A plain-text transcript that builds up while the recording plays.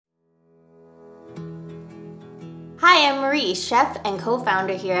Hi, I'm Marie, chef and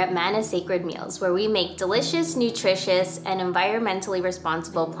co-founder here at MANNA Sacred Meals, where we make delicious, nutritious, and environmentally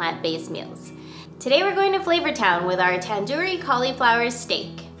responsible plant-based meals. Today we're going to Flavor Town with our Tandoori cauliflower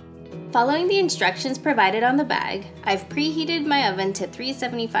steak. Following the instructions provided on the bag, I've preheated my oven to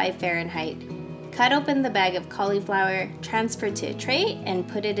 375 Fahrenheit, cut open the bag of cauliflower, transferred to a tray, and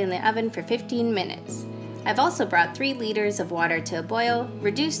put it in the oven for 15 minutes. I've also brought 3 liters of water to a boil,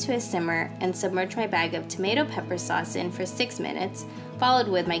 reduced to a simmer, and submerged my bag of tomato pepper sauce in for 6 minutes, followed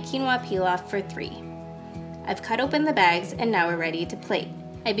with my quinoa peel-off for 3. I've cut open the bags and now we're ready to plate.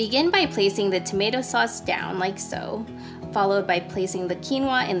 I begin by placing the tomato sauce down like so, followed by placing the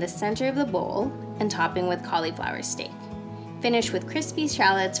quinoa in the center of the bowl and topping with cauliflower steak. Finish with crispy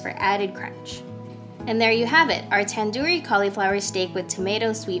shallots for added crunch. And there you have it, our tandoori cauliflower steak with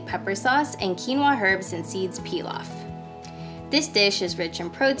tomato sweet pepper sauce and quinoa herbs and seeds peel-off. This dish is rich in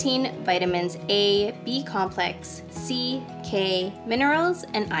protein, vitamins A, B complex, C, K, minerals,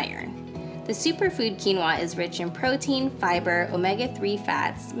 and iron. The superfood quinoa is rich in protein, fiber, omega-3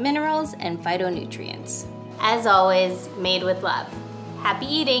 fats, minerals, and phytonutrients. As always, made with love. Happy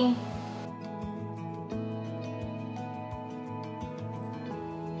eating!